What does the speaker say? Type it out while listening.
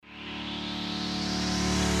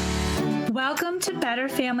Welcome to Better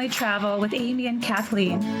Family Travel with Amy and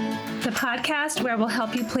Kathleen, the podcast where we'll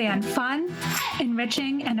help you plan fun,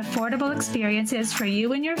 enriching, and affordable experiences for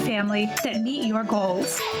you and your family that meet your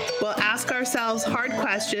goals. We'll ask ourselves hard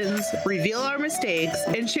questions, reveal our mistakes,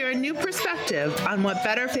 and share a new perspective on what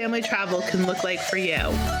better family travel can look like for you.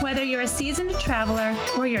 Whether you're a seasoned traveler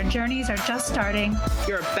or your journeys are just starting,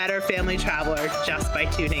 you're a better family traveler just by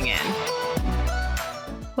tuning in.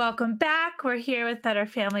 Welcome back. We're here with Better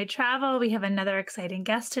Family Travel. We have another exciting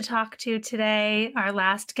guest to talk to today. Our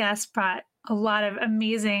last guest brought a lot of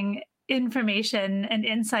amazing information and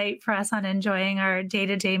insight for us on enjoying our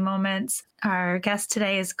day-to-day moments. Our guest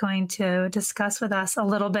today is going to discuss with us a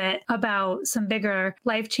little bit about some bigger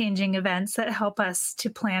life-changing events that help us to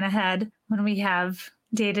plan ahead when we have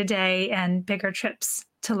day-to-day and bigger trips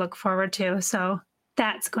to look forward to. So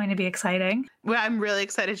that's going to be exciting. Well, I'm really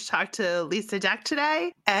excited to talk to Lisa Deck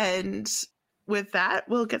today. And with that,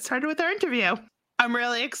 we'll get started with our interview. I'm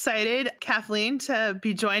really excited, Kathleen, to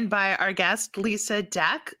be joined by our guest, Lisa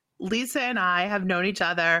Deck. Lisa and I have known each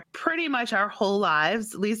other pretty much our whole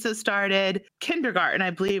lives. Lisa started kindergarten,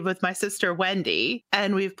 I believe, with my sister Wendy,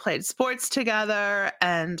 and we've played sports together,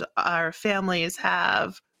 and our families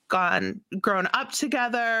have grown up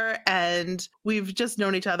together, and we've just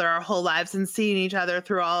known each other our whole lives and seen each other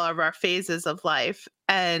through all of our phases of life.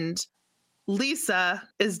 And Lisa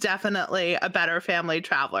is definitely a better family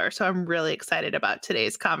traveler. So I'm really excited about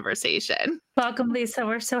today's conversation. Welcome, Lisa.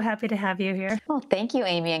 We're so happy to have you here. Well, thank you,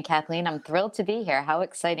 Amy and Kathleen. I'm thrilled to be here. How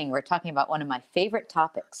exciting. We're talking about one of my favorite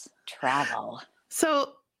topics, travel.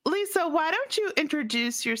 So Lisa, why don't you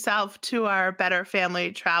introduce yourself to our Better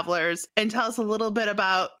Family Travelers and tell us a little bit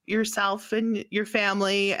about yourself and your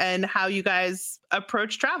family and how you guys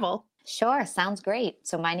approach travel? Sure. Sounds great.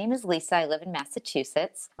 So my name is Lisa. I live in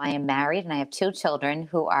Massachusetts. I am married and I have two children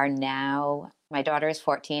who are now, my daughter is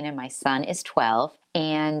 14 and my son is 12.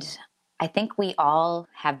 And I think we all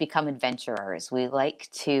have become adventurers. We like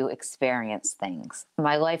to experience things.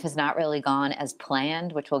 My life has not really gone as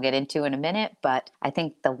planned, which we'll get into in a minute, but I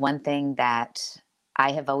think the one thing that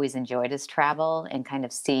I have always enjoyed is travel and kind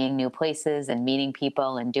of seeing new places and meeting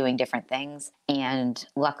people and doing different things. And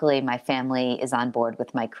luckily, my family is on board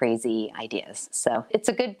with my crazy ideas. So it's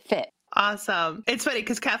a good fit. Awesome. It's funny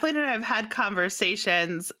because Kathleen and I have had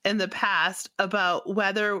conversations in the past about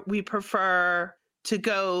whether we prefer to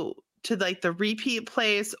go to like the repeat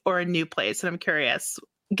place or a new place. And I'm curious,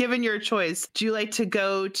 given your choice, do you like to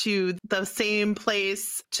go to the same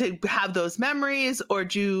place to have those memories, or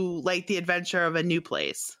do you like the adventure of a new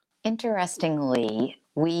place? Interestingly,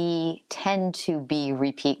 we tend to be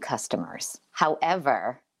repeat customers.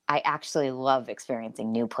 However, I actually love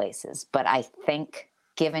experiencing new places, but I think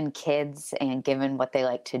given kids and given what they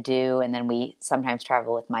like to do, and then we sometimes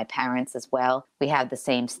travel with my parents as well, we have the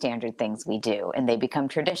same standard things we do, and they become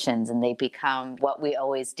traditions and they become what we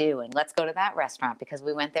always do. And let's go to that restaurant because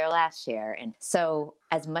we went there last year. And so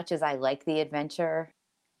as much as I like the adventure,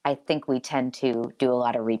 I think we tend to do a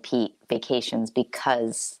lot of repeat vacations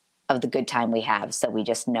because of the good time we have. So we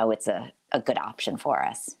just know it's a good option for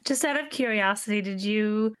us. Just out of curiosity, did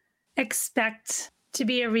you expect to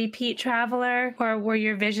be a repeat traveler, or were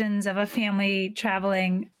your visions of a family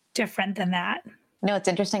traveling different than that? No, it's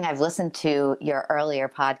interesting. I've listened to your earlier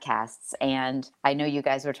podcasts, and I know you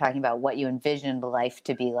guys were talking about what you envisioned life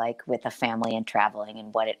to be like with a family and traveling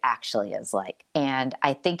and what it actually is like. And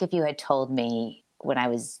I think if you had told me when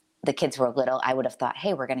the kids were little, I would have thought,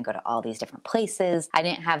 hey, we're going to go to all these different places. I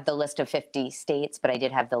didn't have the list of 50 states, but I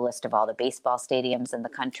did have the list of all the baseball stadiums in the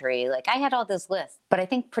country. Like I had all this list, but I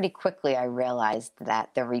think pretty quickly I realized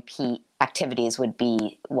that the repeat activities would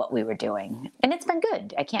be what we were doing. And it's been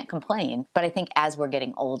good. I can't complain. But I think as we're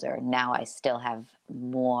getting older, now I still have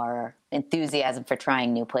more enthusiasm for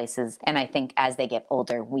trying new places. And I think as they get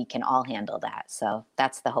older, we can all handle that. So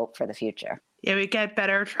that's the hope for the future. Yeah, we get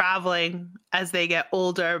better traveling as they get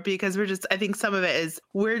older because I think some of it is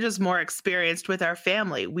we're just more experienced with our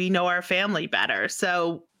family. We know our family better.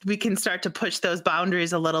 So we can start to push those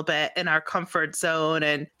boundaries a little bit in our comfort zone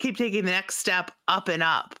and keep taking the next step up and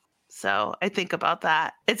up. So I think about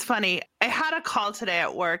that. It's funny. I had a call today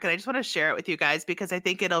at work, and I just want to share it with you guys because I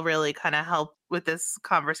think it'll really kind of help with this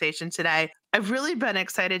conversation today. I've really been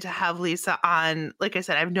excited to have Lisa on. Like I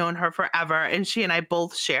said, I've known her forever, and she and I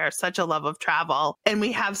both share such a love of travel, and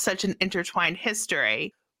we have such an intertwined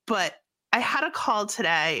history. But I had a call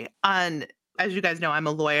today on, as you guys know, I'm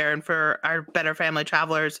a lawyer, and for our Better Family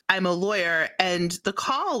Travelers, I'm a lawyer. And the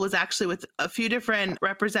call was actually with a few different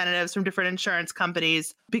representatives from different insurance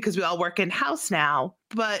companies because we all work in-house now.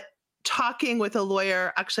 But talking with a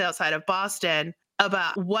lawyer actually outside of Boston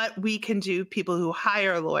about what we can do, people who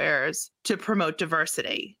hire lawyers, to promote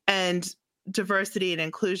diversity and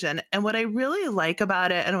inclusion. And what I really like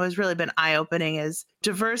about it, and what's really been eye-opening, is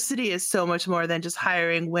diversity is so much more than just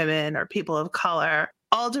hiring women or people of color.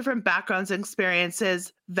 All different backgrounds and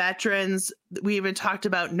experiences, veterans. We even talked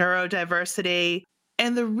about neurodiversity.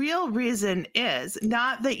 And the real reason is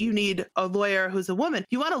not that you need a lawyer who's a woman.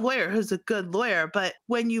 You want a lawyer who's a good lawyer. But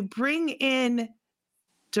when you bring in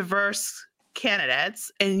diverse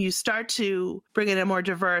candidates and you start to bring in a more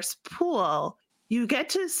diverse pool, you get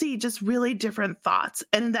to see just really different thoughts.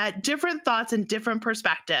 And that different thoughts and different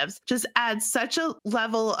perspectives just add such a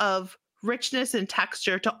level of richness and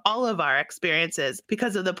texture to all of our experiences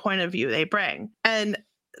because of the point of view they bring. And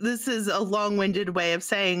this is a long-winded way of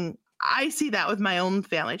saying I see that with my own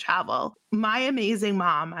family travel. My amazing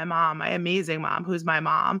mom, my amazing mom, who's my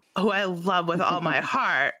mom, who I love with all my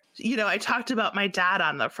heart. You know, I talked about my dad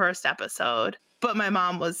on the first episode, but my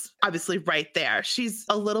mom was obviously right there. She's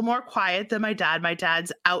a little more quiet than my dad. My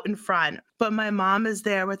dad's out in front, but my mom is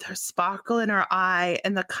there with her sparkle in her eye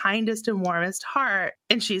and the kindest and warmest heart.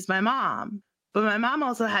 And she's my mom. But my mom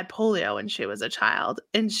also had polio when she was a child.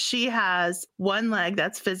 And she has one leg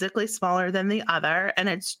that's physically smaller than the other. And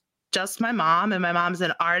it's just my mom, and my mom's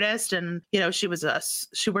an artist, and you know she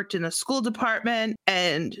worked in the school department,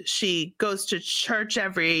 and she goes to church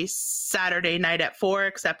every Saturday night at 4,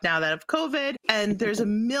 except now that of COVID. And there's a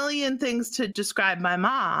million things to describe my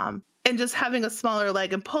mom, and just having a smaller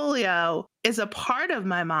leg and polio is a part of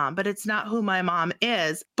my mom, but it's not who my mom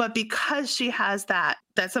is. But because she has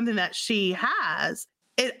that's something that she has,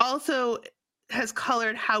 it also has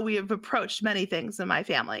colored how we have approached many things in my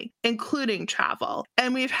family, including travel.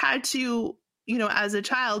 And we've had to, you know, as a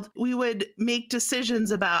child, we would make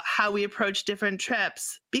decisions about how we approach different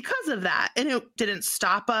trips because of that. And it didn't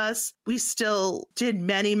stop us. We still did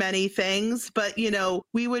many, many things, but, you know,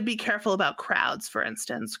 we would be careful about crowds, for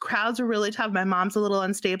instance. Crowds are really tough. My mom's a little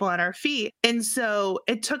unstable on her feet. And so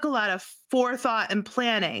it took a lot of forethought and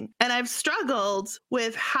planning. And I've struggled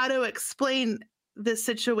with how to explain this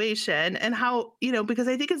situation and how, you know, because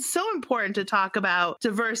I think it's so important to talk about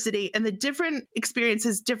diversity and the different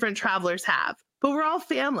experiences different travelers have. But we're all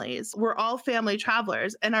families. We're all family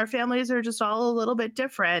travelers, and our families are just all a little bit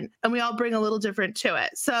different, and we all bring a little different to it.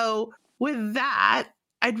 So with that,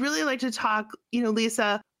 I'd really like to talk, you know,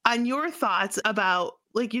 Lisa, on your thoughts about,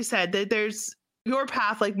 like you said, that there's your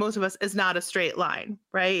path, like most of us, is not a straight line,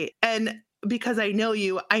 right? And because I know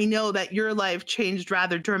you, I know that your life changed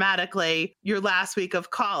rather dramatically your last week of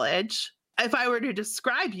college. If I were to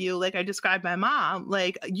describe you like I described my mom,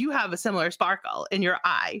 like you have a similar sparkle in your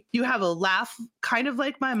eye. You have a laugh kind of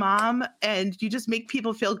like my mom, and you just make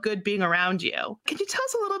people feel good being around you. Can you tell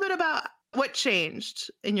us a little bit about what changed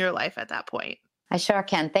in your life at that point? I sure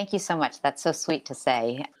can. Thank you so much. That's so sweet to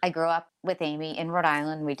say. I grew up with Amy in Rhode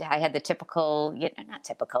Island. I had the typical, not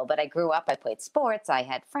typical, but I grew up, I played sports, I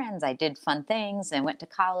had friends, I did fun things, and went to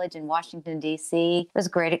college in Washington, D.C. It was a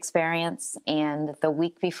great experience. And the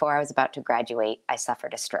week before I was about to graduate, I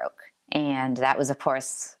suffered a stroke. And that was, of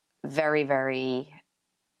course, very, very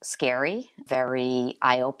scary, very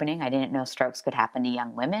eye-opening. I didn't know strokes could happen to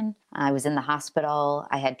young women. I was in the hospital.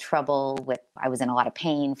 I had trouble I was in a lot of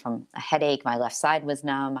pain from a headache. My left side was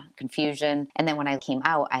numb, confusion. And then when I came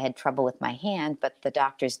out, I had trouble with my hand, but the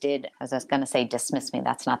doctors did, as I was going to say, dismiss me.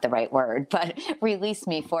 That's not the right word, but release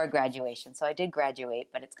me for graduation. So I did graduate,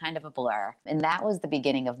 but it's kind of a blur. And that was the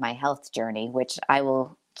beginning of my health journey, which I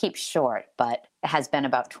will keep short, but it has been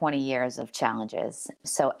about 20 years of challenges.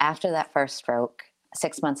 So after that first stroke,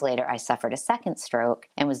 6 months later, I suffered a second stroke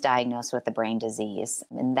and was diagnosed with a brain disease.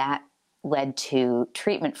 And that led to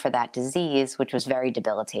treatment for that disease, which was very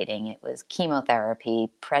debilitating. It was chemotherapy,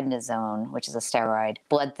 prednisone, which is a steroid,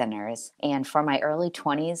 blood thinners. And for my early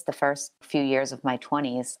 20s, the first few years of my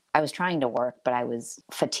 20s, I was trying to work, but I was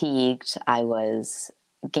fatigued. I was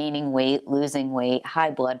gaining weight, losing weight,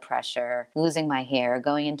 high blood pressure, losing my hair,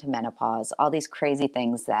 going into menopause, all these crazy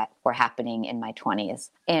things that were happening in my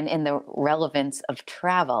 20s. And in the relevance of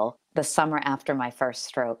travel, the summer after my first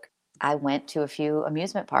stroke, I went to a few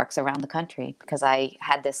amusement parks around the country because I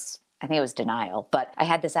had this, I think it was denial, but I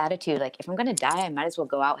had this attitude like, if I'm going to die, I might as well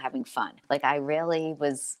go out having fun. Like I really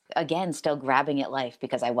was, again, still grabbing at life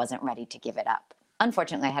because I wasn't ready to give it up.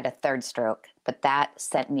 Unfortunately, I had a third stroke, but that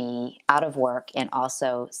sent me out of work and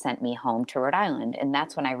also sent me home to Rhode Island. And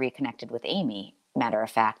that's when I reconnected with Amy, matter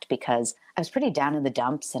of fact, because I was pretty down in the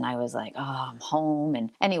dumps and I was like, oh, I'm home.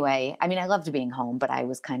 And anyway, I mean, I loved being home, but I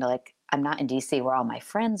was kind of like, I'm not in DC where all my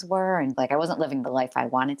friends were. And like, I wasn't living the life I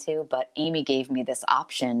wanted to, but Amy gave me this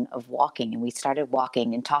option of walking. And we started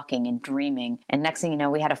walking and talking and dreaming. And next thing you know,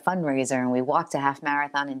 we had a fundraiser and we walked a half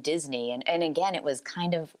marathon in Disney. And again, it was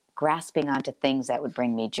kind of grasping onto things that would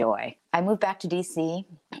bring me joy. I moved back to DC,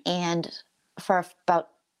 and for about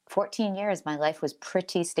 14 years, my life was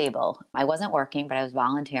pretty stable. I wasn't working, but I was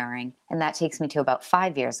volunteering. And that takes me to about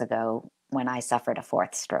 5 years ago when I suffered a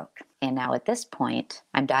fourth stroke. And now at this point,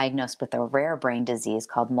 I'm diagnosed with a rare brain disease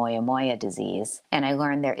called moyamoya disease. And I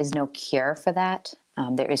learned there is no cure for that.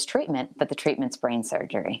 There is treatment, but the treatment's brain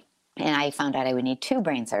surgery. And I found out I would need 2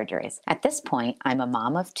 brain surgeries. At this point, I'm a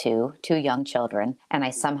mom of two young children, and I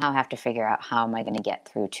somehow have to figure out how am I going to get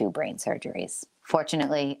through 2 brain surgeries.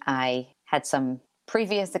 Fortunately, I had some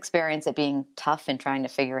previous experience at being tough and trying to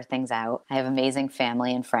figure things out. I have amazing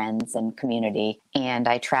family and friends and community, and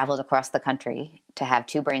I traveled across the country to have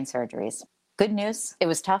 2 brain surgeries. Good news, it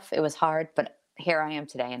was tough, it was hard, but here I am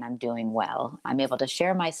today and I'm doing well. I'm able to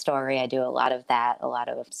share my story. I do a lot of that, a lot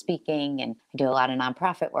of speaking, and I do a lot of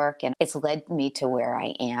nonprofit work, and it's led me to where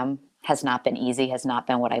I am. Has not been easy, has not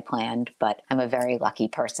been what I planned, but I'm a very lucky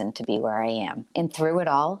person to be where I am. And through it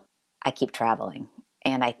all, I keep traveling.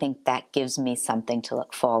 And I think that gives me something to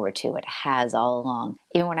look forward to. It has all along.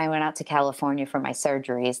 Even when I went out to California for my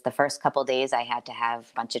surgeries, the first couple of days I had to have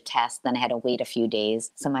a bunch of tests. Then I had to wait a few days.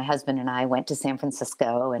 So my husband and I went to San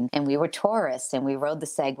Francisco, and we were tourists, and we rode the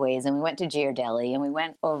segways, and we went to Ghirardelli, and we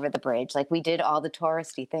went over the bridge. Like, we did all the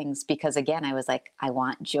touristy things because, again, I was like, I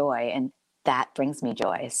want joy. And that brings me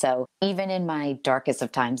joy. So even in my darkest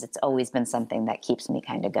of times, it's always been something that keeps me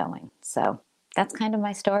kind of going. So that's kind of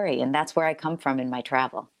my story, and that's where I come from in my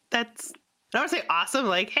travel. That's, I don't want to say awesome,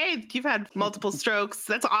 like, hey, you've had multiple strokes.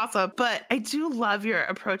 That's awesome. But I do love your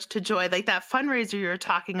approach to joy. Like that fundraiser you were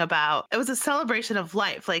talking about, it was a celebration of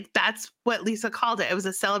life. Like that's what Lisa called it. It was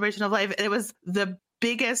a celebration of life. And it was the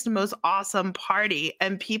biggest, most awesome party.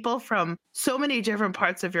 And people from so many different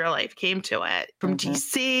parts of your life came to it. From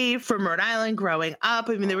DC, from Rhode Island growing up.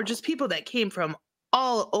 I mean, there were just people that came from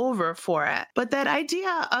all over for it. But that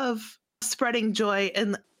idea of spreading joy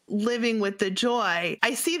and living with the joy,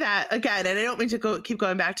 I see that again, and I don't mean to keep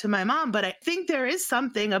going back to my mom, but I think there is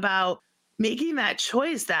something about making that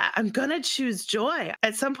choice that I'm going to choose joy.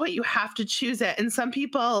 At some point, you have to choose it. And some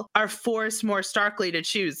people are forced more starkly to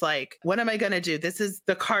choose, like, what am I going to do? This is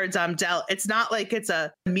the cards I'm dealt. It's not like it's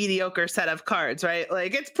a mediocre set of cards, right?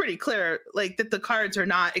 Like, it's pretty clear, like, that the cards are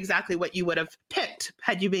not exactly what you would have picked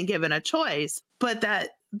had you been given a choice. But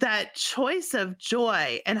that choice of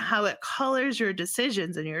joy and how it colors your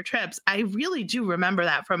decisions and your trips, I really do remember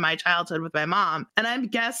that from my childhood with my mom. And I'm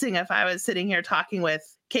guessing if I was sitting here talking with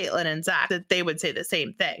Caitlin and Zach, that they would say the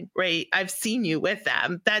same thing, right? I've seen you with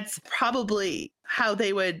them. That's probably how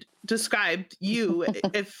they would describe you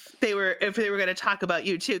if they were going to talk about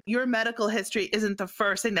you too. Your medical history isn't the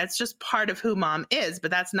first thing. That's just part of who mom is, but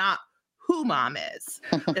that's not who mom is,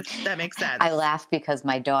 if that makes sense. I laugh because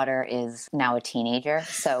my daughter is now a teenager.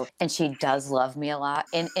 And she does love me a lot.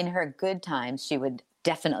 In her good times, she would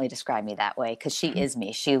definitely describe me that way because she is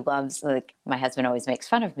me. She loves, like, my husband always makes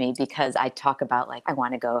fun of me because I talk about, like, I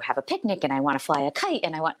want to go have a picnic and I want to fly a kite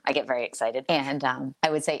and I get very excited. And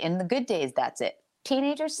I would say in the good days, that's it.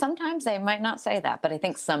 Teenagers, sometimes they might not say that, but I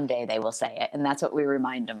think someday they will say it. And that's what we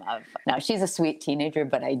remind them of. Now, she's a sweet teenager,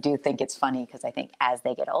 but I do think it's funny because I think as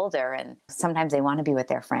they get older and sometimes they want to be with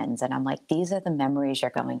their friends. And I'm like, these are the memories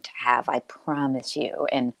you're going to have. I promise you.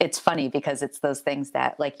 And it's funny because it's those things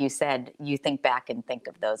that, like you said, you think back and think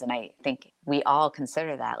of those. And I think we all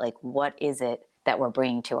consider that, like, what is it that we're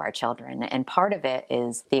bringing to our children? And part of it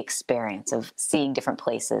is the experience of seeing different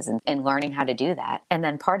places and learning how to do that. And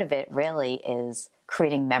then part of it really is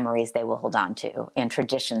creating memories they will hold on to and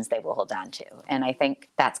traditions they will hold on to. And I think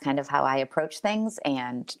that's kind of how I approach things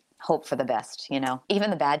and hope for the best, you know, even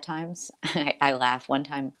the bad times. I laugh. One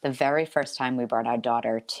time, the very first time we brought our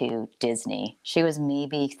daughter to Disney, she was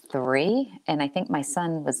maybe 3. And I think my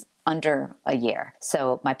son was under a year.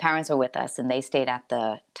 So my parents were with us and they stayed at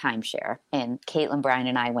the timeshare. And Caitlin, Brian,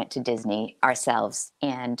 and I went to Disney ourselves.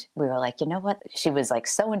 And we were like, you know what? She was like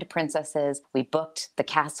so into princesses. We booked the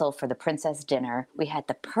castle for the princess dinner. We had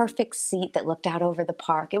the perfect seat that looked out over the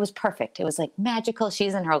park. It was perfect. It was like magical.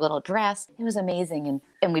 She's in her little dress. It was amazing.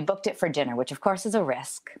 And we booked it for dinner, which of course is a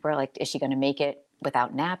risk. We're like, is she going to make it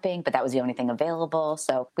without napping? But that was the only thing available.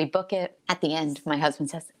 So we book it. At the end, my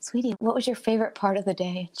husband says, sweetie, what was your favorite part of the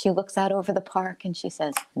day? She looks out over the park and she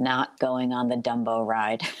says, not going on the Dumbo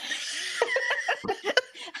ride.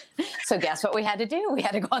 So guess what we had to do? We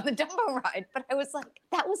had to go on the Dumbo ride. But I was like,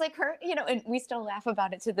 that was like her, you know, and we still laugh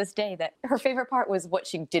about it to this day, that her favorite part was what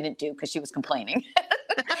she didn't do because she was complaining.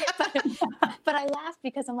 but I laugh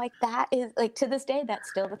because I'm like, that is like, to this day, that's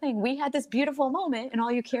still the thing. We had this beautiful moment and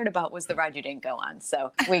all you cared about was the ride you didn't go on.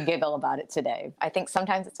 So we giggle about it today. I think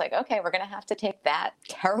sometimes it's like, okay, we're going to have to take that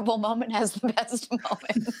terrible moment as the best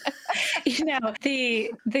moment. The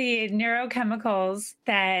neurochemicals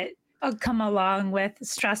that come along with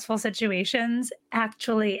stressful situations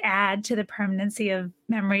actually add to the permanency of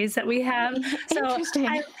memories that we have.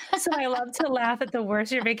 Interesting. So I love to laugh at the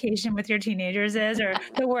worse your vacation with your teenagers is, or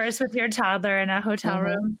the worse with your toddler in a hotel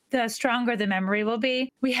room, the stronger the memory will be.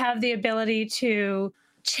 We have the ability to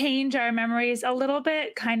change our memories a little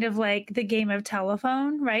bit, kind of like the game of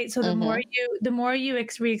telephone, right? So the more you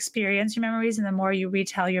re-experience your memories and the more you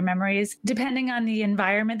retell your memories, depending on the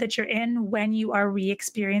environment that you're in, when you are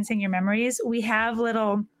re-experiencing your memories, we have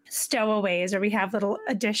little stowaways, or we have little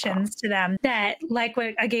additions to them that, like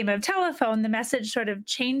with a game of telephone, the message sort of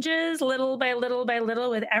changes little by little by little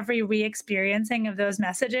with every re-experiencing of those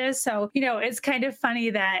messages. So, it's kind of funny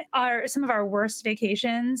that some of our worst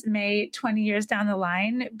vacations may 20 years down the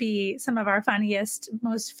line be some of our funniest,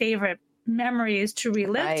 most favorite memories to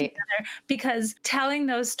relive together, because telling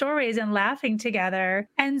those stories and laughing together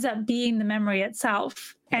ends up being the memory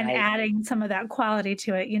itself and adding some of that quality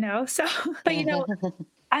to it, So, but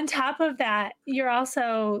on top of that, you're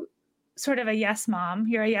also sort of a yes mom.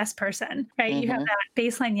 You're a yes person, right? You have that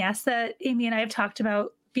baseline yes that Amy and I have talked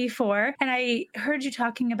about before. And I heard you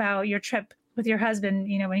talking about your trip with your husband,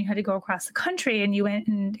 when you had to go across the country and you went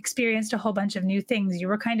and experienced a whole bunch of new things. You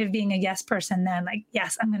were kind of being a yes person then, like,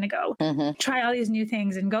 yes, I'm going to go try all these new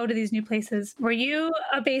things and go to these new places. Were you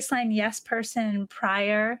a baseline yes person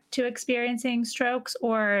prior to experiencing strokes,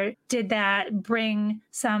 or did that bring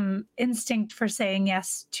some instinct for saying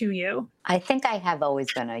yes to you? I think I have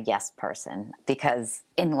always been a yes person, because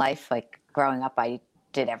in life, like growing up, I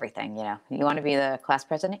did everything. You want to be the class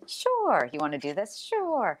president? Sure. You want to do this?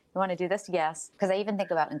 Sure. You want to do this? Yes. Because I even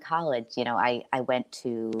think about in college, I went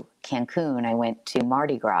to Cancun, I went to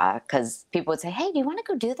Mardi Gras, because people would say, hey, do you want to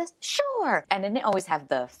go do this? Sure. And I didn't always have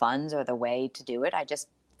the funds or the way to do it. I just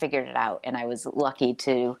figured it out, and I was lucky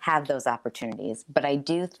to have those opportunities. But I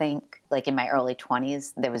do think, like in my early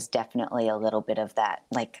 20s, there was definitely a little bit of that,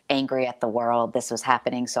 like angry at the world. This was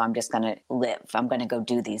happening, so I'm just going to live. I'm going to go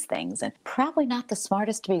do these things. And probably not the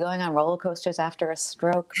smartest to be going on roller coasters after a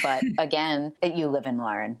stroke, but again, you live and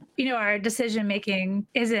learn. Our decision making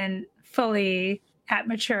isn't fully at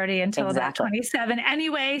maturity until about 27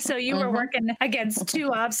 anyway. So you were working against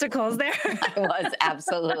two obstacles there. I was,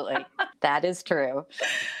 absolutely. That is true.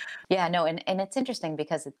 Yeah, no, and it's interesting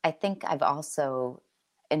because I think I've also,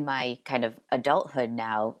 in my kind of adulthood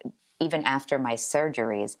now, even after my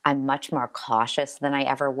surgeries, I'm much more cautious than I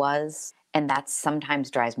ever was. And that sometimes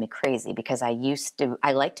drives me crazy, because I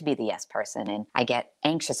like to be the yes person, and I get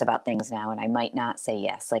anxious about things now and I might not say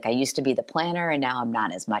yes. Like I used to be the planner and now I'm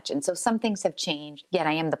not as much. And so some things have changed, yet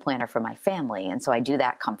I am the planner for my family. And so I do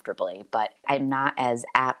that comfortably, but I'm not as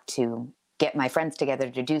apt to get my friends together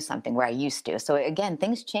to do something where I used to. So again,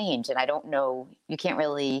 things change, and I don't know, you can't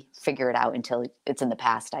really figure it out until it's in the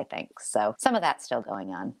past, I think. So some of that's still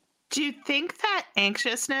going on. Do you think that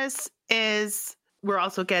anxiousness is, we're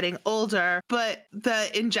also getting older, but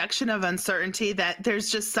the injection of uncertainty, that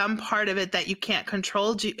there's just some part of it that you can't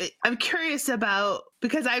control? I'm curious about,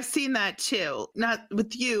 because I've seen that too, not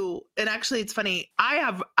with you. And actually, it's funny.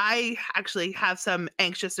 I actually have some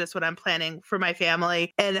anxiousness when I'm planning for my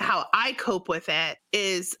family, and how I cope with it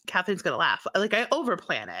is, Kathleen's going to laugh. Like I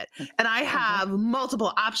overplan it, and I have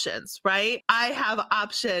multiple options, right? I have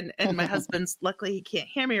option, and my husband's, luckily he can't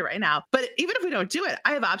hear me right now, but even if we don't do it,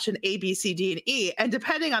 I have option A, B, C, D, and E. And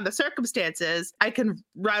depending on the circumstances, I can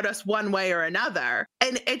route us one way or another.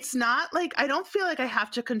 And it's not like, I don't feel like I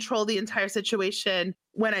have to control the entire situation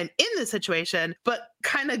when I'm in the situation, but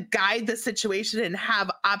kind of guide the situation and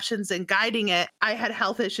have options in guiding it. I had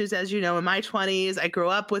health issues, as you know, in my 20s. I grew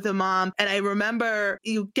up with a mom, and I remember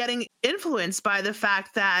you getting influenced by the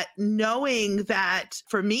fact that, knowing that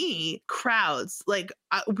for me, crowds, like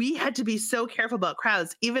we had to be so careful about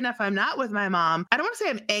crowds. Even if I'm not with my mom, I don't want to say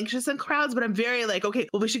I'm anxious in crowds, but I'm very like, okay,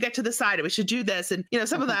 well, we should get to the side and we should do this. And,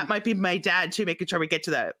 some of that might be my dad too, making sure we get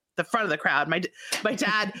to the front of the crowd. My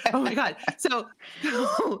dad, oh my God. So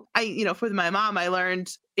for my mom, I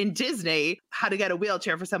learned in Disney how to get a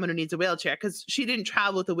wheelchair for someone who needs a wheelchair, because she didn't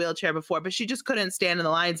travel with a wheelchair before, but she just couldn't stand in the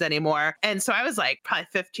lines anymore. And so I was like probably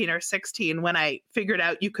 15 or 16 when I figured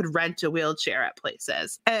out you could rent a wheelchair at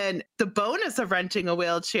places. And the bonus of renting a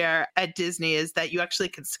wheelchair at Disney is that you actually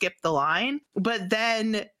can skip the line. But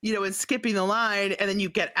then, in skipping the line, and then you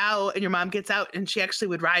get out and your mom gets out and she actually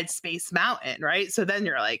would ride Space Mountain, right? So then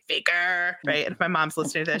you're like, faker, right? And if my mom's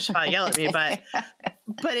listening to this, she'll probably yell at me,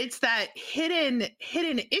 but it's that hidden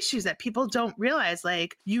issues that people don't realize.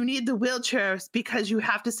 Like, you need the wheelchairs because you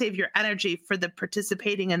have to save your energy for the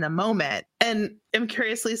participating in the moment. And I'm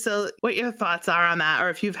curious, Lisa, what your thoughts are on that, or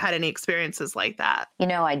if you've had any experiences like that.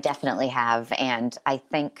 I definitely have. And I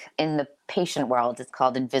think in the patient world, it's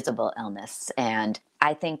called invisible illness. And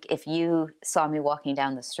I think if you saw me walking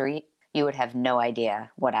down the street, you would have no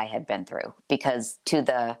idea what I had been through, because to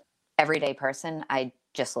the everyday person, I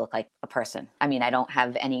just look like a person. I mean, I don't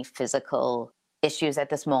have any physical issues at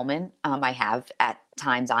this moment. I have at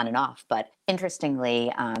times on and off, but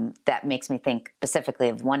interestingly, that makes me think specifically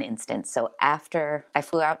of one instance. So after I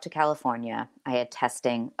flew out to California, I had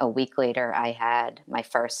testing. A week later, I had my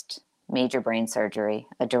first major brain surgery,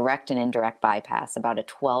 a direct and indirect bypass, about a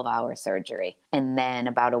 12-hour surgery. And then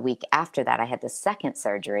about a week after that, I had the second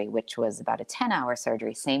surgery, which was about a 10-hour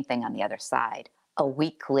surgery, same thing on the other side. A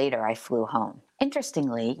week later, I flew home.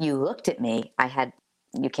 Interestingly, you looked at me.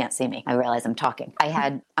 You can't see me. I realize I'm talking. I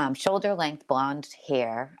had shoulder length blonde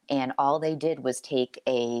hair, and all they did was take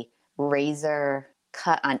a razor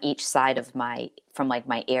cut on each side of from like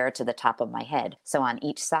my ear to the top of my head. So on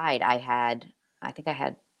each side, I think I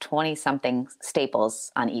had 20 something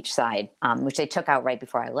staples on each side, which they took out right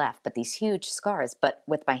before I left, but these huge scars. But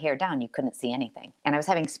with my hair down, you couldn't see anything. And I was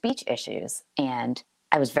having speech issues, and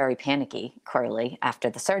I was very panicky, clearly, after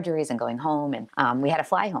the surgeries and going home. And we had to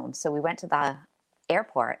fly home. So we went to the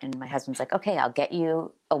airport, and my husband's like, okay, I'll get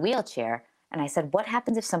you a wheelchair. And I said, what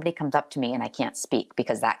happens if somebody comes up to me and I can't speak?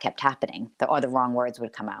 Because that kept happening, or the wrong words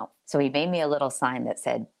would come out. So he made me a little sign that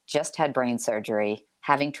said, just had brain surgery,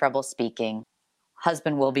 having trouble speaking,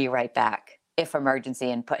 husband will be right back if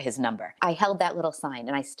emergency, and put his number. I held that little sign,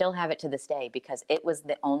 and I still have it to this day because it was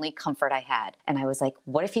the only comfort I had. And I was like,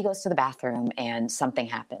 what if he goes to the bathroom and something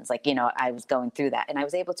happens? Like, I was going through that, and I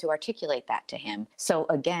was able to articulate that to him. So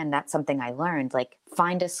again, that's something I learned, like,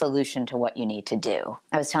 find a solution to what you need to do.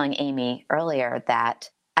 I was telling Amy earlier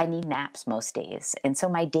that I need naps most days. And so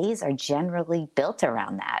my days are generally built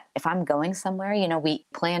around that. If I'm going somewhere, we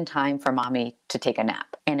plan time for mommy to take a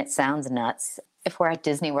nap. And it sounds nuts. If we're at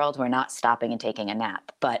Disney World, we're not stopping and taking a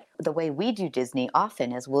nap. But the way we do Disney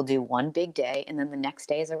often is we'll do one big day, and then the next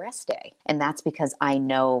day is a rest day. And that's because I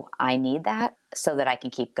know I need that so that I can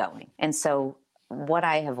keep going. And so what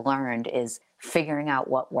I have learned is figuring out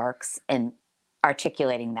what works and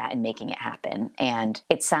articulating that and making it happen. And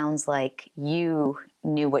it sounds like you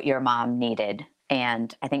knew what your mom needed.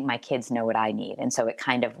 And I think my kids know what I need. And so it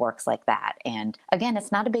kind of works like that. And again,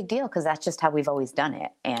 it's not a big deal because that's just how we've always done it.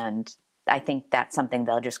 And I think that's something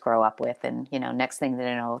they'll just grow up with. And, next thing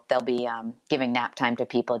they know, they'll be giving nap time to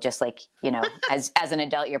people, just like, as an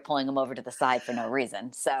adult, you're pulling them over to the side for no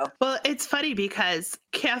reason. So, well, it's funny because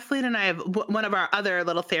Kathleen and I have one of our other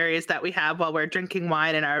little theories that we have while we're drinking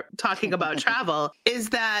wine and are talking about travel is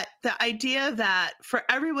that the idea that for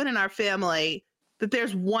everyone in our family, that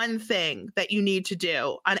there's one thing that you need to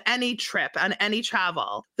do on any trip, on any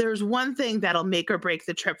travel. There's one thing that'll make or break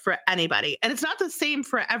the trip for anybody. And it's not the same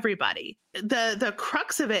for everybody. The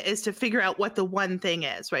crux of it is to figure out what the one thing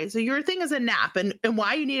is, right? So your thing is a nap, and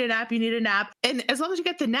why you need a nap. And as long as you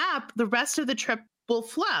get the nap, the rest of the trip will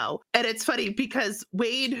flow. And it's funny because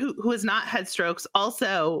Wade, who has not had strokes,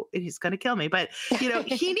 also, he's going to kill me, but he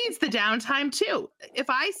needs the downtime too. If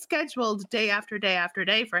I scheduled day after day after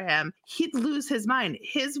day for him, he'd lose his mind.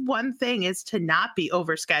 His one thing is to not be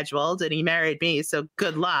overscheduled, and he married me, so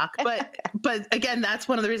good luck. But again, that's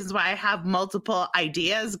one of the reasons why I have multiple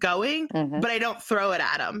ideas going, but I don't throw it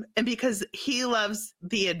at him. And because he loves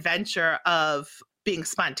the adventure of being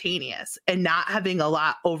spontaneous and not having a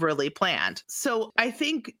lot overly planned. So I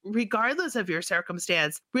think regardless of your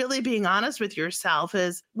circumstance, really being honest with yourself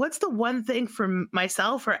is, what's the one thing for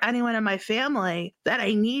myself or anyone in my family that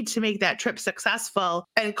I need to make that trip successful?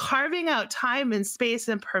 And carving out time and space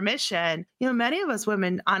and permission. Many of us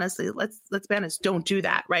women, honestly, let's be honest, don't do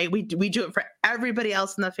that, right? We do it for everybody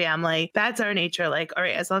else in the family. That's our nature. Like, all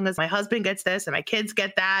right, as long as my husband gets this and my kids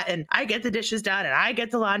get that, and I get the dishes done and I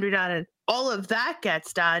get the laundry done, and all of that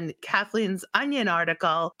gets done, Kathleen's Onion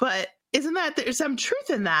article. But isn't that there's some truth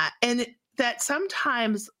in that? And that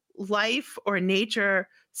sometimes life or nature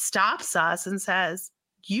stops us and says,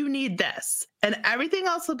 you need this, and everything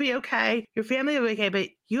else will be okay. Your family will be okay, but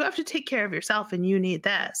you have to take care of yourself, and you need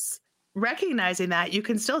this. Recognizing that, you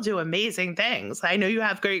can still do amazing things. I know you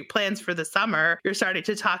have great plans for the summer. You're starting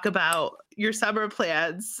to talk about your summer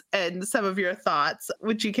plans and some of your thoughts.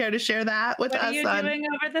 Would you care to share that with us? What are you doing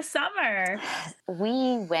over the summer?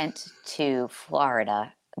 We went to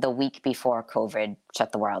Florida the week before COVID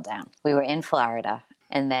shut the world down. We were in Florida,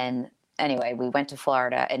 and then anyway, we went to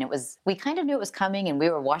Florida, and we kind of knew it was coming, and we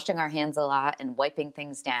were washing our hands a lot and wiping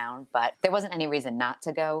things down, but there wasn't any reason not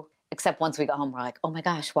to go. Except once we got home, we're like, oh my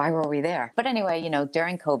gosh, why were we there? But anyway,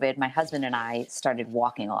 during COVID, my husband and I started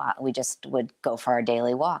walking a lot. We just would go for our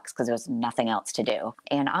daily walks because there was nothing else to do.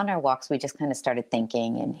 And on our walks, we just kind of started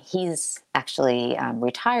thinking, and he's actually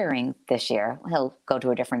retiring this year. He'll go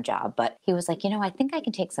to a different job, but he was like, I think I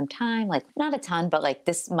can take some time, like not a ton, but like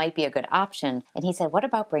this might be a good option. And he said, what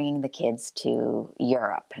about bringing the kids to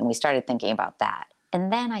Europe? And we started thinking about that. And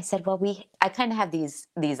then I said, well, I kind of have these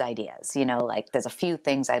ideas, like there's a few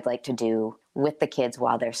things I'd like to do with the kids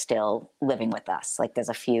while they're still living with us. Like there's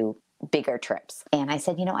a few bigger trips. And I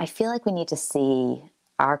said, I feel like we need to see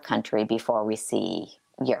our country before we see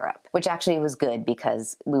Europe, which actually was good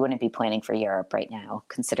because we wouldn't be planning for Europe right now,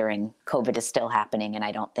 considering COVID is still happening. And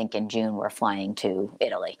I don't think in June we're flying to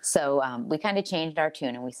Italy. So we kind of changed our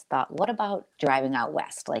tune, and we thought, what about driving out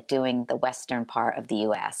west, like doing the western part of the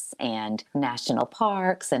US and national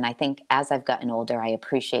parks? And I think as I've gotten older, I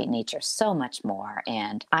appreciate nature so much more.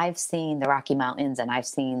 And I've seen the Rocky Mountains and I've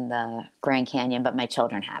seen the Grand Canyon, but my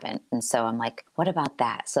children haven't. And so I'm like, what about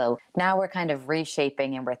that? So now we're kind of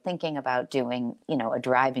reshaping, and we're thinking about doing,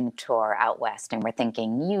 a driving tour out west, and we're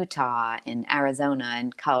thinking Utah and Arizona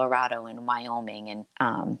and Colorado and Wyoming.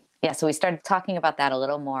 And so we started talking about that a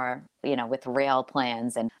little more, with rail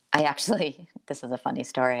plans. And I actually, this is a funny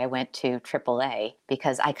story. I went to AAA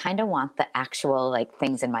because I kind of want the actual like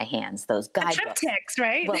things in my hands, those guidebooks. Triptychs,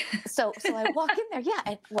 right? Well, so I walk in there.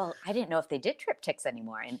 Yeah. I didn't know if they did triptychs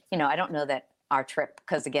anymore. And, I don't know that our trip,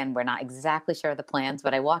 because again, we're not exactly sure of the plans,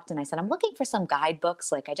 but I walked in, I said, I'm looking for some guidebooks.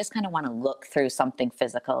 Like, I just kind of want to look through something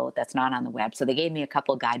physical that's not on the web. So they gave me a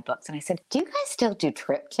couple guidebooks, and I said, do you guys still do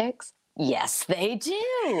triptychs? Yes, they do.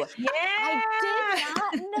 Yeah. I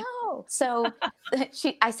did not know. So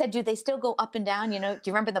I said, do they still go up and down? Do you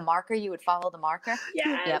remember the marker? You would follow the marker?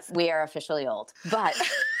 Yes. Yep. We are officially old, but,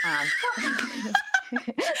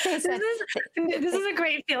 this is a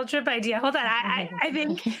great field trip idea. Hold on. I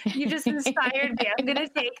think you just inspired me. I'm going to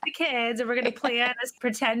take the kids and we're going to plan this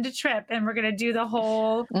pretend trip, and we're going to do the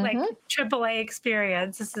whole like AAA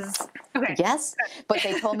experience. This is okay. Yes. But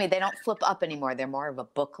they told me they don't flip up anymore. They're more of a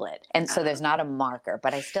booklet. And so there's not a marker,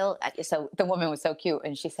 but so the woman was so cute.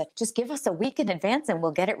 And she said, just give us a week in advance and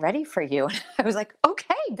we'll get it ready for you. And I was like,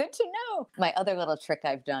 okay, good to know. My other little trick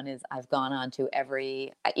I've done is I've gone on to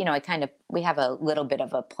we have a little bit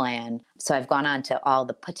of a plan. So I've gone on to all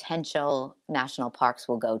the potential national parks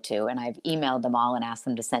we'll go to, and I've emailed them all and asked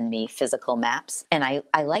them to send me physical maps. And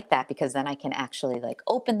I like that because then I can actually like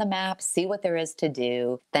open the map, see what there is to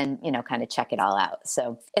do, then, kind of check it all out.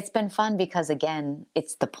 So it's been fun because again,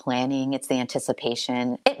 it's the planning, it's the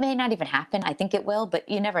anticipation. It may not even happen. I think it will, but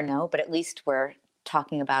you never know. But at least we're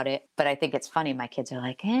talking about it. But I think it's funny. My kids are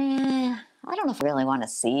like, I don't know if I really want to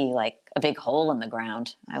see like a big hole in the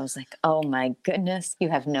ground. I was like, oh my goodness, you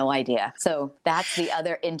have no idea. So that's the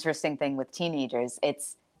other interesting thing with teenagers.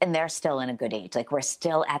 And they're still in a good age. Like we're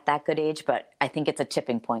still at that good age, but I think it's a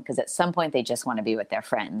tipping point because at some point they just want to be with their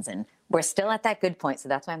friends, and we're still at that good point. So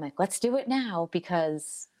that's why I'm like, let's do it now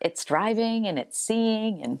because it's driving and it's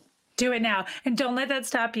seeing, and do it now. And don't let that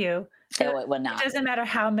stop you. No, it will not. It doesn't matter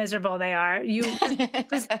how miserable they are. You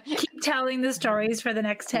just keep telling the stories for the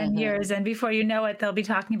next 10 years. And before you know it, they'll be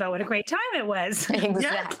talking about what a great time it was.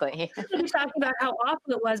 Exactly. They'll be talking about how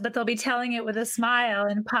awful it was, but they'll be telling it with a smile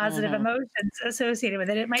and positive emotions associated with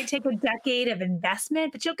it. It might take a decade of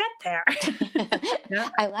investment, but you'll get there.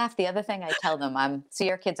 I laugh. The other thing I tell them, so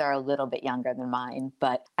your kids are a little bit younger than mine,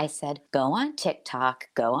 but I said, go on TikTok,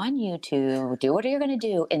 go on YouTube, do what you're going to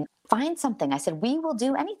do. And find something. I said, we will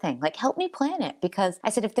do anything. Like, help me plan it. Because I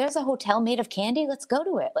said, if there's a hotel made of candy, let's go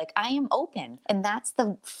to it. Like, I am open. And that's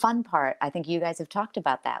the fun part. I think you guys have talked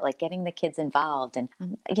about that, like getting the kids involved. And,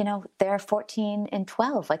 they're 14 and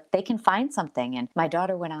 12. Like, they can find something. And my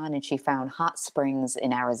daughter went on and she found hot springs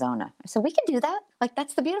in Arizona. So we can do that. Like,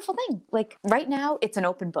 that's the beautiful thing. Like, right now, it's an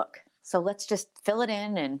open book. So let's just fill it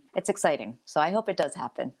in, and it's exciting. So I hope it does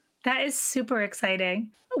happen. That is super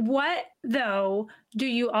exciting. What, though, do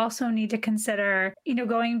you also need to consider,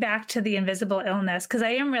 going back to the invisible illness? Because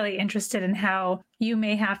I am really interested in how you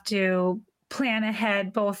may have to plan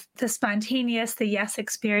ahead, both the spontaneous, the yes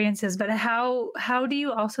experiences, but how do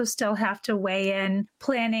you also still have to weigh in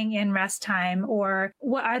planning in rest time? Or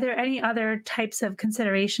are there any other types of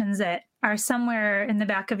considerations that are somewhere in the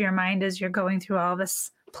back of your mind as you're going through all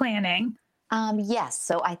this planning? Yes.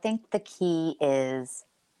 So I think the key is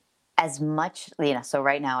as much, so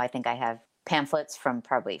right now I think I have pamphlets from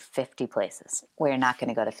probably 50 places. We're not going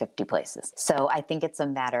to go to 50 places. So I think it's a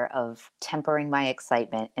matter of tempering my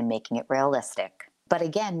excitement and making it realistic. But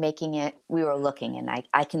again, we were looking, and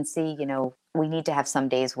I can see, we need to have some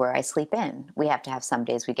days where I sleep in. We have to have some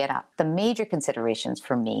days we get up. The major considerations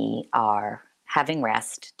for me are having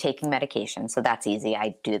rest, taking medication. So that's easy.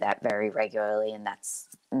 I do that very regularly, and that's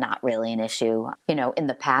not really an issue. In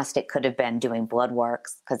the past, it could have been doing blood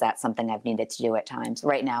works because that's something I've needed to do at times.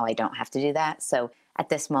 Right now, I don't have to do that. So at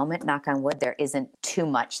this moment, knock on wood, there isn't too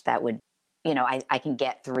much that would, I can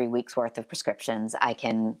get 3 weeks worth of prescriptions. I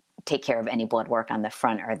can take care of any blood work on the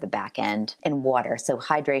front or the back end, and water. So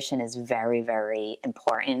hydration is very, very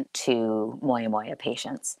important to Moya Moya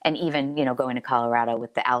patients. And even, going to Colorado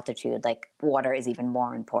with the altitude, like water is even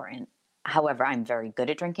more important. However, I'm very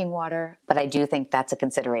good at drinking water, but I do think that's a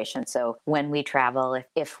consideration. So when we travel,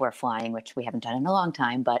 if we're flying, which we haven't done in a long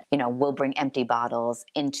time, but we'll bring empty bottles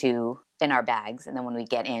in our bags. And then when we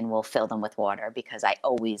get in, we'll fill them with water because I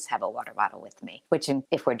always have a water bottle with me, which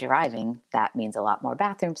if we're driving, that means a lot more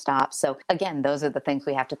bathroom stops. So again, those are the things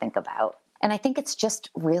we have to think about. And I think it's just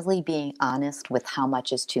really being honest with how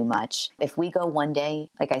much is too much. If we go one day,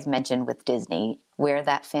 like I mentioned with Disney, we're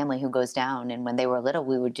that family who goes down. And when they were little,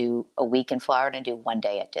 we would do a week in Florida and do one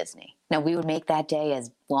day at Disney. Now, we would make that day as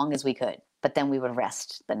long as we could, but then we would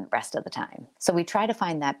rest the rest of the time. So we try to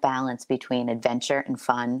find that balance between adventure and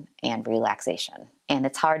fun and relaxation. And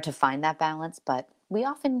it's hard to find that balance, but we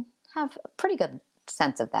often have a pretty good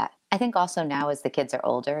sense of that. I think also now as the kids are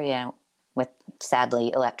older, with sadly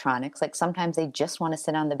electronics, like sometimes they just want to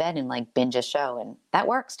sit on the bed and like binge a show, and that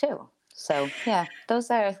works too. So yeah, those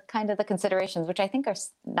are kind of the considerations, which I think are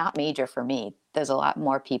not major for me. There's a lot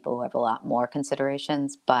more people who have a lot more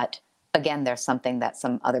considerations, but again, there's something that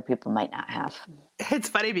some other people might not have. It's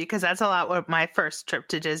funny because that's a lot what my first trip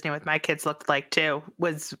to Disney with my kids looked like too,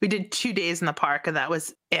 was we did 2 days in the park and that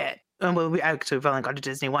was it. And we've only gone to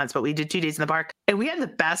Disney once, but we did 2 days in the park and we had the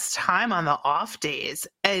best time on the off days.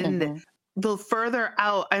 And the further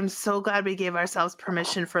out, I'm so glad we gave ourselves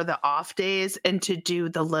permission for the off days and to do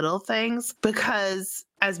the little things, because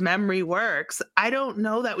as memory works, I don't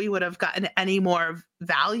know that we would have gotten any more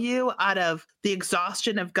value out of the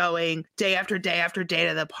exhaustion of going day after day after day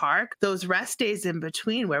to the park. Those rest days in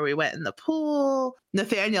between where we went in the pool.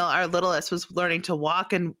 Nathaniel, our littlest, was learning to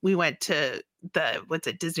walk and we went to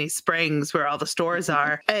Disney Springs where all the stores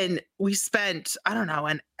are. And we spent, I don't know,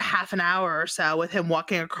 half an hour or so with him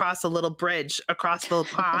walking across a little bridge across the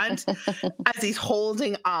pond as he's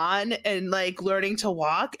holding on and like learning to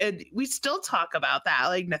walk. And we still talk about that,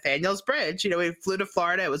 like Nathaniel's bridge. We flew to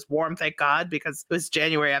Florida. It was warm, thank God, because it was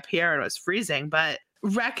January up here and it was freezing. But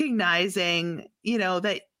recognizing,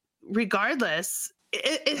 that regardless,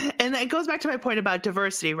 and it goes back to my point about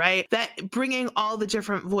diversity, right? That bringing all the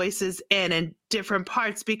different voices in and different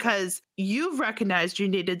parts, because you've recognized you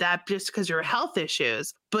needed that just because your health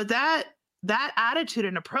issues. But that attitude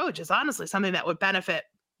and approach is honestly something that would benefit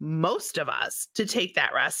most of us to take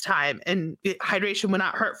that rest time, and hydration would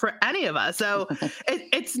not hurt for any of us. So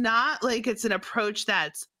it's not like it's an approach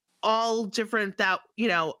that's all different that,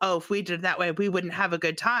 if we did it that way, we wouldn't have a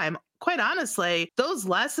good time. Quite honestly, those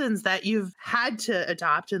lessons that you've had to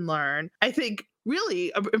adopt and learn, I think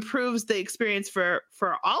really improves the experience for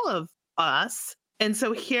all of us. And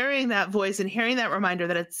so hearing that voice and hearing that reminder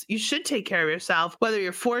that you should take care of yourself, whether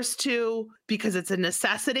you're forced to because it's a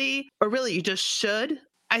necessity or really you just should,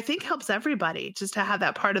 I think helps everybody just to have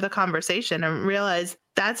that part of the conversation and realize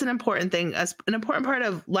that's an important thing, an important part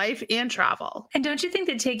of life and travel. And don't you think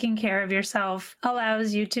that taking care of yourself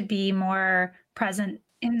allows you to be more present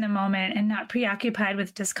in the moment and not preoccupied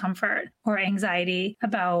with discomfort or anxiety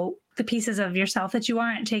about the pieces of yourself that you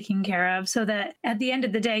aren't taking care of, so that at the end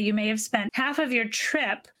of the day, you may have spent half of your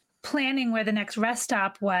trip planning where the next rest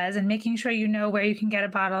stop was and making sure you know where you can get a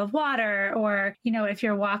bottle of water, or, if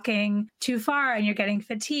you're walking too far and you're getting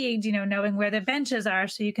fatigued, knowing where the benches are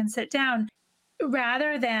so you can sit down,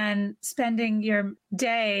 rather than spending your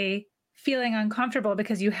day feeling uncomfortable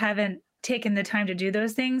because you haven't taken the time to do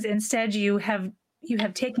those things. Instead, you have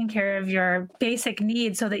taken care of your basic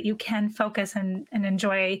needs so that you can focus and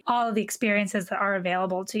enjoy all of the experiences that are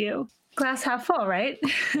available to you. Glass half full, right?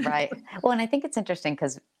 Right. Well, and I think it's interesting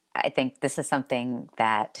because I think this is something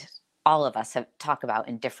that all of us have talked about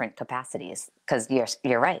in different capacities, because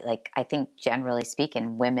you're right. Like, I think generally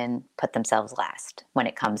speaking, women put themselves last when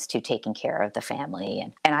it comes to taking care of the family.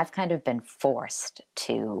 And I've kind of been forced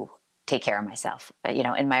to take care of myself. But,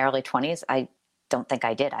 in my early 20s, I don't think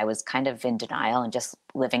I did. I was kind of in denial and just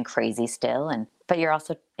living crazy still. But you're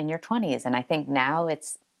also in your 20s. And I think now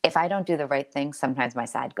if I don't do the right thing, sometimes my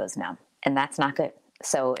side goes numb, and that's not good.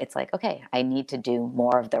 So it's like, okay, I need to do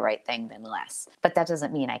more of the right thing than less. But that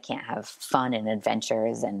doesn't mean I can't have fun and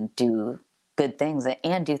adventures and do good things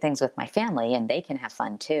and do things with my family, and they can have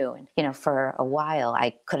fun too. And, for a while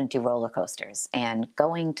I couldn't do roller coasters, and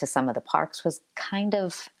going to some of the parks was kind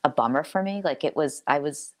of a bummer for me. I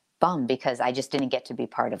was bummed because I just didn't get to be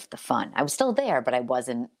part of the fun. I was still there, but I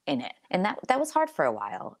wasn't in it. And that was hard for a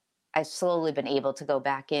while. I've slowly been able to go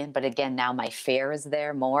back in, but again, now my fear is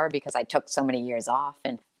there more because I took so many years off.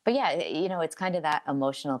 But yeah, it's kind of that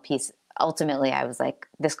emotional piece. Ultimately, I was like,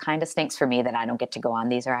 this kind of stinks for me that I don't get to go on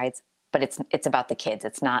these rides, but it's about the kids.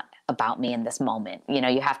 It's not about me in this moment.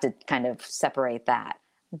 You have to kind of separate that.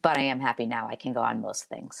 But I am happy now I can go on most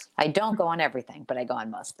things. I don't go on everything, but I go on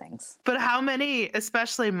most things. But how many,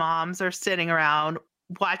 especially moms, are sitting around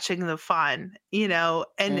watching the fun,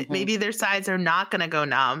 and maybe their sides are not going to go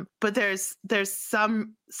numb, but there's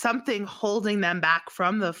something holding them back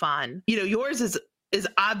from the fun. Yours is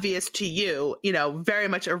obvious to you, very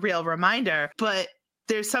much a real reminder, but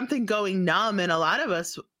there's something going numb in a lot of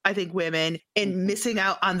us, I think, women, in missing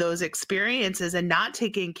out on those experiences and not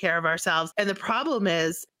taking care of ourselves. And the problem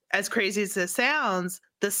is, as crazy as this sounds,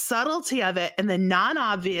 the subtlety of it and the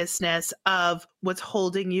non-obviousness of what's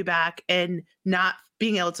holding you back and not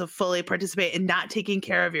being able to fully participate and not taking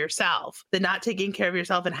care of yourself, and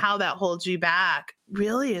how that holds you back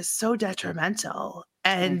really is so detrimental.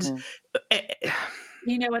 And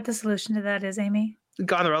you know what the solution to that is, Amy?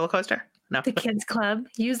 Go on the roller coaster? No. The kids club.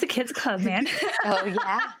 Use the kids club, man. Oh,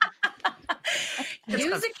 yeah.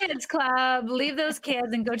 Use the kids club, leave those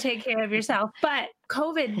kids and go take care of yourself. But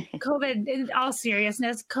COVID, in all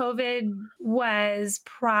seriousness, COVID was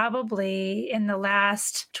probably, in the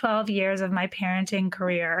last 12 years of my parenting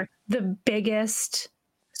career, the biggest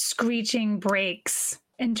screeching brakes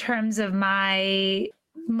in terms of my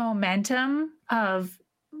momentum of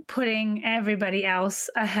putting everybody else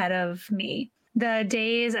ahead of me. The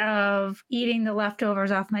days of eating the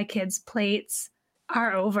leftovers off my kids' plates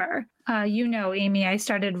are over. Amy, I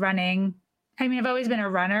started running. I mean, I've always been a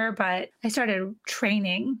runner, but I started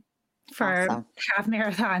training for half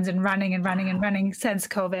marathons and running since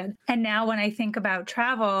COVID. And now when I think about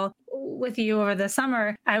travel with you over the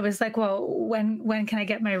summer, I was like, well, when can I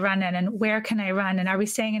get my run in, and where can I run? And are we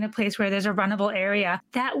staying in a place where there's a runnable area?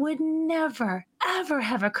 That would never, ever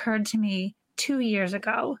have occurred to me 2 years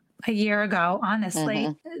ago, a year ago,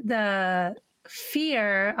 honestly. The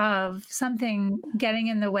fear of something getting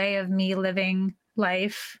in the way of me living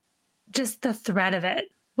life, just the threat of it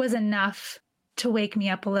was enough to wake me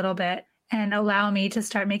up a little bit and allow me to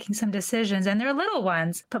start making some decisions. And they're little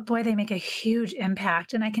ones, but boy, they make a huge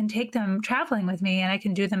impact. And I can take them traveling with me, and I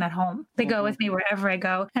can do them at home. They go with me wherever I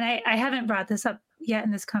go. And I haven't brought this up yet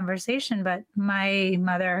in this conversation, but my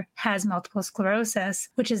mother has multiple sclerosis,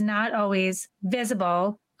 which is not always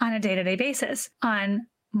visible on a day-to-day basis. On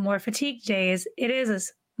more fatigued days, it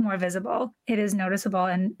is more visible. It is noticeable,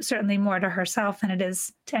 and certainly more to herself than it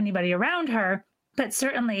is to anybody around her. But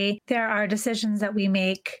certainly there are decisions that we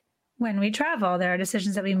make when we travel. There are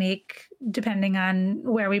decisions that we make depending on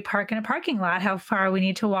where we park in a parking lot, how far we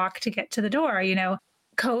need to walk to get to the door.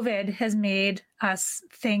 COVID has made us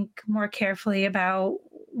think more carefully about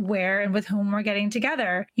where and with whom we're getting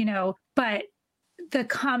together, but the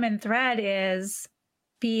common thread is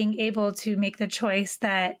being able to make the choice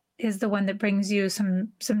that is the one that brings you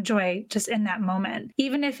some joy just in that moment.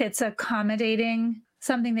 Even if it's accommodating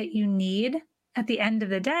something that you need, at the end of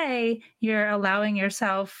the day, you're allowing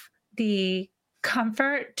yourself the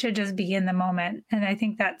comfort to just be in the moment. And I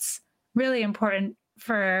think that's really important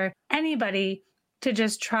for anybody to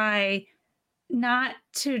just try not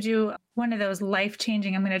to do one of those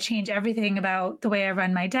life-changing, I'm going to change everything about the way I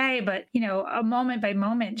run my day, but, a moment by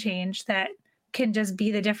moment change that can just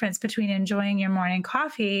be the difference between enjoying your morning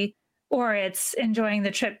coffee or it's enjoying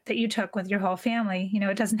the trip that you took with your whole family.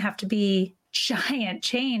 It doesn't have to be giant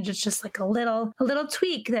change. It's just like a little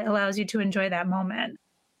tweak that allows you to enjoy that moment.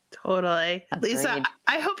 Totally. Agreed. Lisa,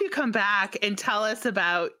 I hope you come back and tell us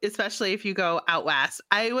about, especially if you go out west.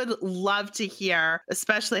 I would love to hear,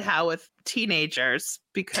 especially how with teenagers,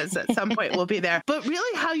 because at some point we'll be there, but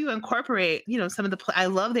really how you incorporate, some of I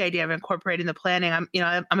love the idea of incorporating the planning. I'm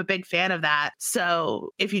a big fan of that.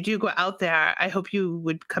 So if you do go out there, I hope you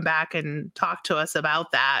would come back and talk to us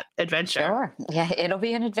about that adventure. Sure. Yeah, it'll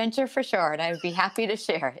be an adventure for sure. And I would be happy to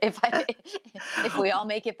share if we all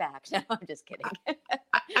make it back. No, I'm just kidding.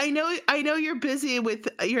 I know you're busy with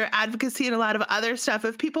your advocacy and a lot of other stuff.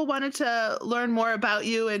 If people wanted to learn more about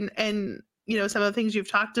you and some of the things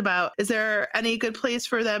you've talked about, is there any good place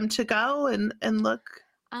for them to go and look?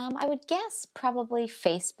 I would guess probably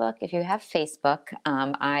Facebook. If you have Facebook,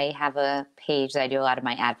 I have a page that I do a lot of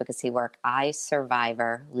my advocacy work.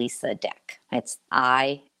 Survivor Lisa Deck. It's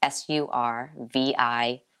ISURVIVOR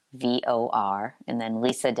VOR, and then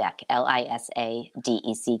Lisa Deck,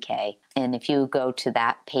 LISADECK. And if you go to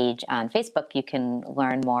that page on Facebook, you can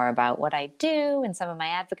learn more about what I do and some of my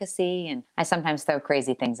advocacy. And I sometimes throw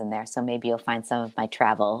crazy things in there. So maybe you'll find some of my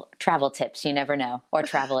travel tips. You never know. Or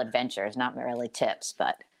travel adventures, not really tips,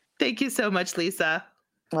 but. Thank you so much, Lisa.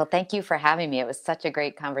 Well, thank you for having me. It was such a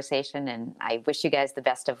great conversation, and I wish you guys the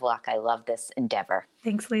best of luck. I love this endeavor.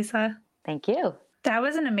 Thanks, Lisa. Thank you. That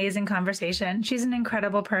was an amazing conversation. She's an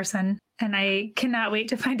incredible person, and I cannot wait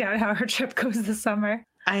to find out how her trip goes this summer.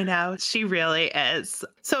 I know. She really is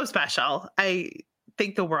so special. I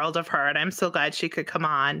think the world of her, and I'm so glad she could come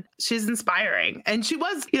on. She's inspiring. And she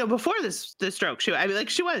was, before the stroke, she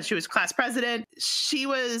was class president. She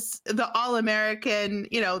was the All-American,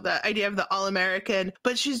 the idea of the All-American,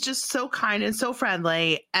 but she's just so kind and so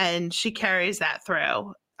friendly, and she carries that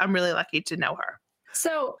through. I'm really lucky to know her.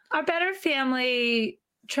 So our Better Family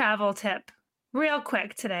travel tip, real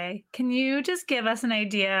quick today. Can you just give us an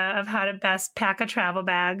idea of how to best pack a travel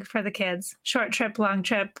bag for the kids? Short trip, long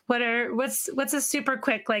trip. What's a super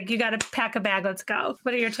quick, like, you got to pack a bag, let's go.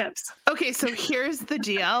 What are your tips? Okay, so here's the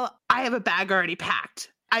deal. I have a bag already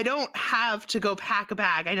packed. I don't have to go pack a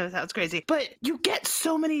bag. I know that sounds crazy, but you get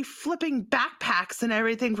so many flipping backpacks and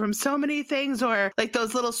everything from so many things, or like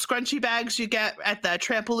those little scrunchy bags you get at the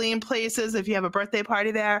trampoline places if you have a birthday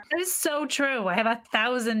party there. That is so true. I have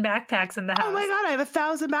 1,000 backpacks in the house. Oh my God, I have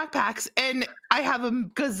 1,000 backpacks. And I have a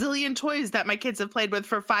gazillion toys that my kids have played with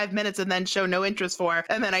for 5 minutes and then show no interest for.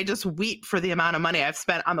 And then I just weep for the amount of money I've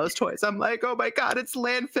spent on those toys. I'm like, oh my God, it's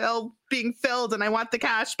landfill being filled and I want the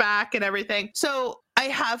cash back and everything. So I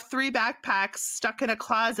have 3 backpacks stuck in a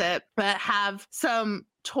closet that have some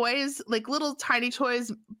toys, like little tiny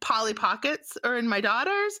toys. Polly Pockets are in my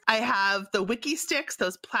daughter's. I have the Wiki sticks,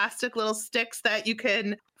 those plastic little sticks that you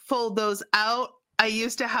can fold those out. I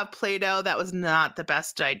used to have Play-Doh. That was not the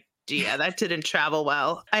best idea. That didn't travel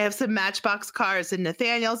well. I have some Matchbox cars and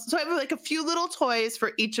Nathaniel's. So I have like a few little toys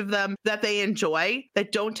for each of them that they enjoy,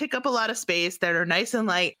 that don't take up a lot of space, that are nice and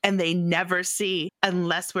light, and they never see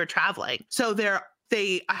unless we're traveling. So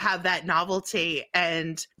they have that novelty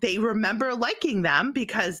and they remember liking them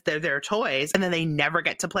because they're their toys, and then they never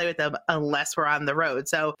get to play with them unless we're on the road.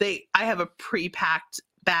 So I have a pre-packed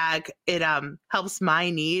bag. It helps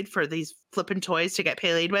my need for these flippin' toys to get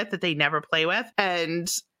played with that they never play with. And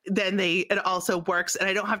then it also works, and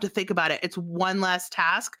I don't have to think about it. It's one less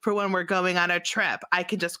task for when we're going on a trip. I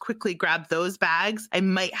can just quickly grab those bags. I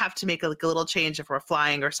might have to make a little change if we're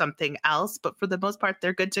flying or something else, but for the most part,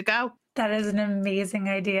 they're good to go. That is an amazing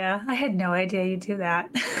idea. I had no idea you do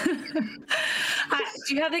that.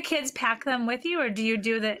 Do you have the kids pack them with you, or do you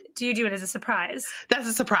do it as a surprise? That's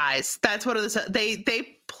a surprise. That's one of the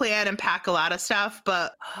they plan and pack a lot of stuff,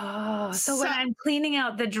 but so when I'm cleaning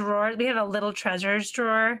out the drawer, we have a little treasures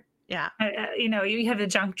drawer. Yeah. You have the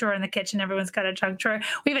junk drawer in the kitchen. Everyone's got a junk drawer.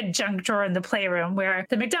 We have a junk drawer in the playroom where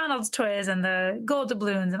the McDonald's toys and the gold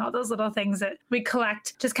doubloons and all those little things that we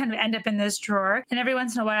collect just kind of end up in this drawer. And every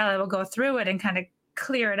once in a while, I will go through it and kind of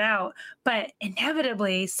clear it out. But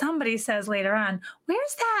inevitably, somebody says later on,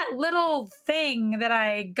 where's that little thing that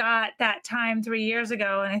I got that time 3 years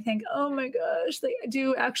ago? And I think, oh my gosh, I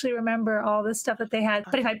do actually remember all this stuff that they had.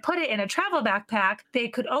 But if I put it in a travel backpack, they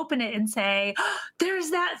could open it and say, oh,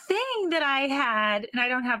 there's that thing that I had. And I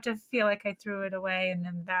don't have to feel like I threw it away and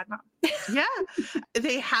I'm a bad mom. Yeah.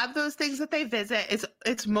 They have those things that they visit.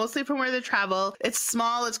 It's mostly from where they travel. It's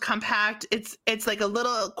small, it's compact. It's like a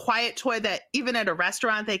little quiet toy that even at a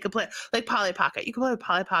restaurant they could play, like Polly Pocket. You can play with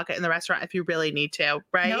Polly Pocket in the restaurant if you really need to,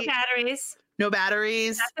 right? No batteries. No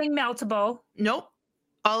batteries. Nothing meltable. Nope.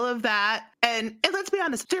 All of that. And let's be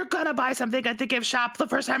honest, they're going to buy something at the gift shop the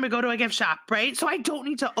first time we go to a gift shop, right? So I don't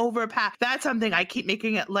need to overpack. That's something I keep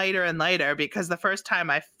making it lighter and lighter, because the first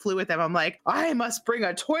time I flew with them, I'm like, I must bring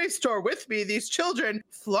a toy store with me. These children,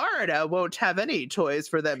 Florida won't have any toys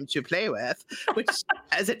for them to play with, which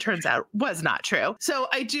as it turns out was not true. So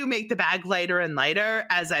I do make the bag lighter and lighter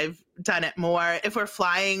as I've done it more. If we're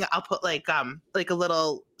flying, I'll put like a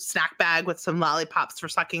little snack bag with some lollipops for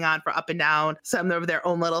sucking on for up and down, some of their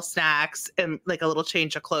own little snacks, and like a little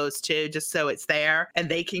change of clothes too, just so it's there and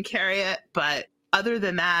they can carry it. But other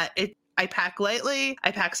than that, I pack lightly.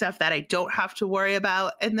 I pack stuff that I don't have to worry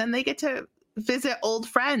about, and then they get to visit old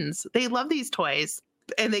friends. They love these toys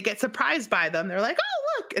and they get surprised by them. They're like,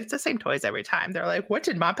 oh, look, it's the same toys every time. They're like, what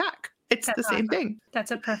did Mom pack? It's the same thing.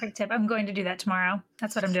 That's a perfect tip. I'm going to do that tomorrow.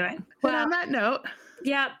 That's what I'm doing. Well, on that note.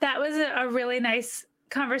 Yeah, that was a really nice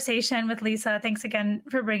conversation with Lisa. Thanks again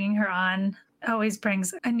for bringing her on. Always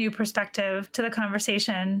brings a new perspective to the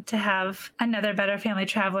conversation to have another Better Family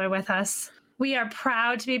traveler with us. We are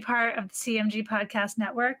proud to be part of the CMG Podcast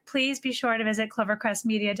Network. Please be sure to visit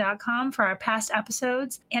clovercrestmedia.com for our past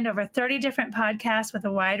episodes and over 30 different podcasts with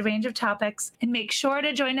a wide range of topics. And make sure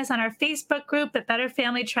to join us on our Facebook group at Better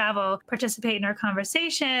Family Travel. Participate in our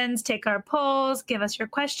conversations, take our polls, give us your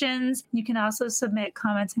questions. You can also submit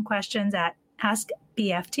comments and questions at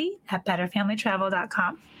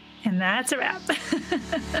askbft@betterfamilytravel.com. And that's a wrap.